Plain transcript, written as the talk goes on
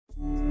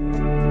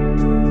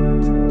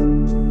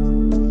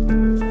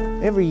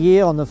Every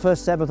year on the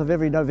first Sabbath of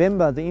every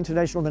November, the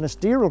International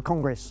Ministerial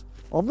Congress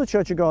of the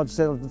Church of God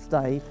Seventh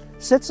Day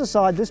sets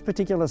aside this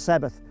particular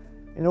Sabbath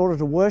in order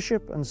to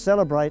worship and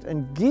celebrate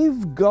and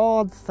give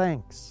God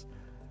thanks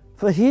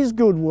for His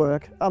good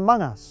work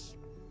among us.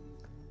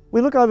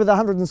 We look over the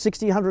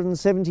 160,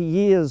 170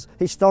 years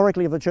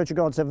historically of the Church of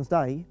God Seventh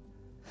Day,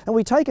 and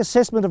we take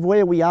assessment of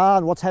where we are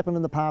and what's happened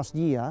in the past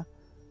year,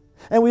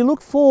 and we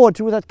look forward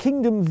to that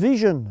kingdom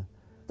vision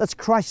that's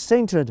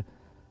Christ-centered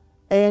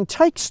and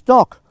take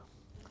stock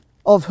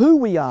of who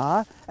we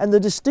are and the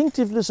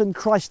distinctiveness in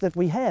Christ that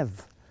we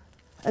have.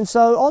 And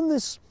so on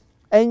this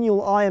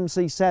annual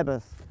IMC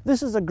Sabbath,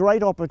 this is a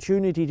great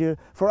opportunity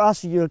for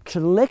us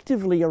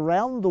collectively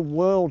around the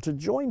world to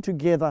join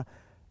together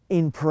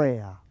in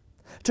prayer,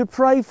 to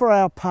pray for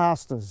our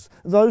pastors,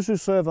 those who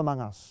serve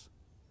among us,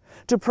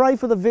 to pray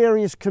for the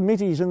various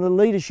committees and the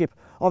leadership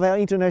of our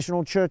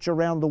international church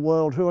around the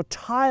world who are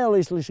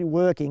tirelessly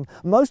working,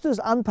 most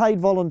as unpaid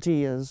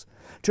volunteers,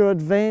 to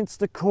advance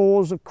the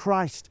cause of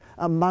Christ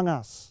among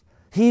us,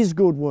 His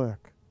good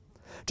work.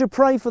 To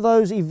pray for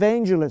those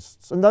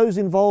evangelists and those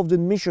involved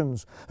in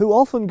missions who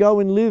often go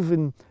and live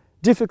in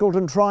difficult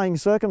and trying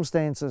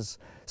circumstances,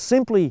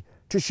 simply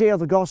to share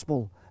the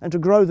gospel and to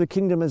grow the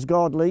kingdom as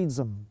God leads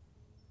them.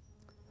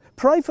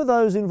 Pray for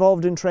those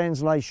involved in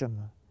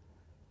translation.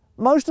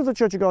 Most of the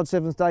Church of God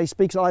Seventh Day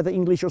speaks either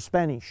English or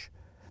Spanish,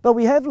 but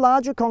we have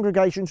larger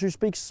congregations who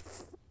speak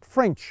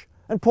French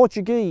and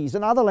Portuguese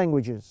and other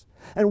languages,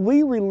 and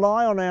we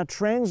rely on our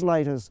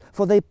translators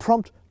for their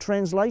prompt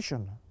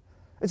translation.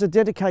 It's a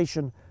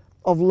dedication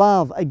of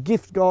love, a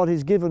gift God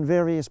has given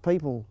various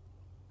people.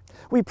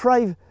 We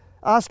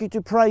ask you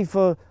to pray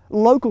for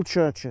local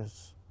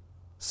churches,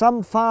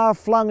 some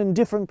far-flung in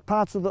different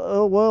parts of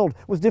the world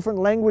with different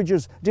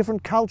languages,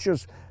 different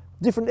cultures,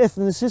 different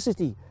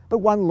ethnicity, but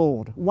one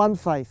Lord, one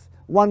faith,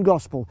 one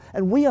gospel,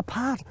 and we are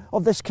part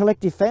of this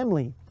collective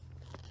family.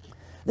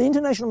 The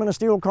International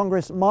Ministerial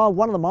Congress,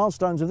 one of the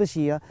milestones of this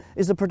year,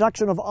 is the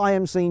production of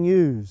IMC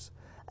News,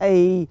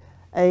 a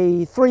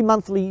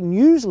 3-monthly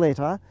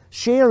newsletter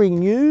sharing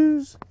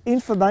news,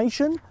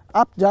 information,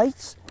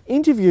 updates,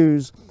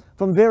 interviews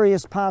from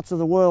various parts of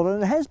the world,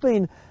 and it has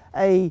been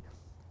a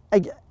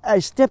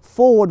step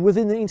forward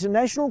within the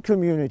international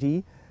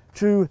community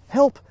to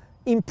help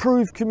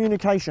improve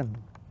communication.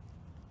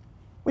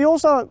 We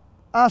also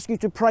ask you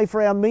to pray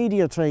for our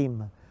media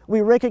team. We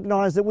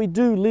recognise that we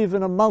do live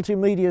in a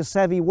multimedia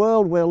savvy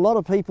world where a lot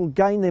of people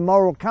gain their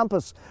moral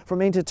compass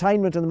from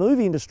entertainment and the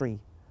movie industry.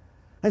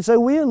 And so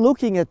we're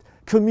looking at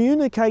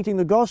communicating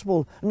the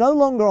gospel no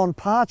longer on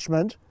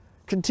parchment,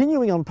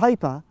 continuing on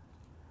paper,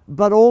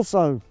 but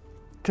also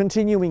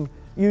continuing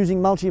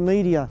using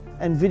multimedia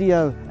and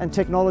video and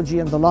technology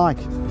and the like.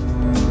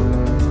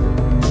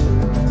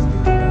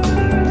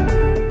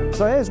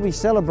 So as we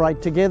celebrate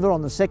together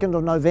on the 2nd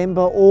of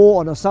November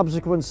or on a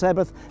subsequent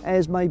Sabbath,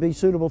 as may be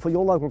suitable for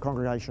your local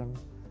congregation,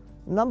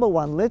 number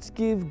one, let's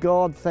give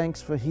God thanks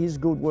for His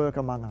good work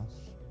among us.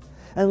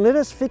 And let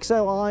us fix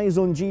our eyes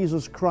on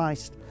Jesus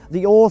Christ,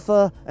 the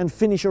author and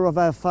finisher of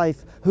our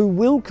faith, who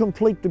will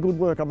complete the good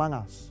work among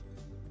us.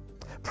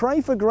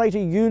 Pray for greater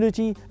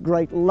unity,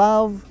 great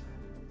love,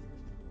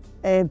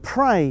 and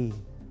pray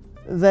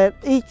that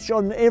each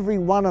and every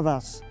one of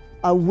us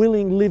are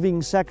willing living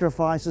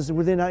sacrifices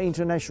within our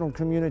international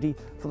community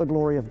for the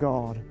glory of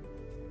God.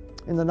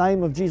 In the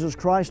name of Jesus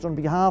Christ, on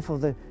behalf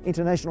of the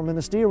International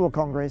Ministerial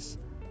Congress,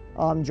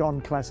 I'm John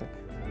Classic.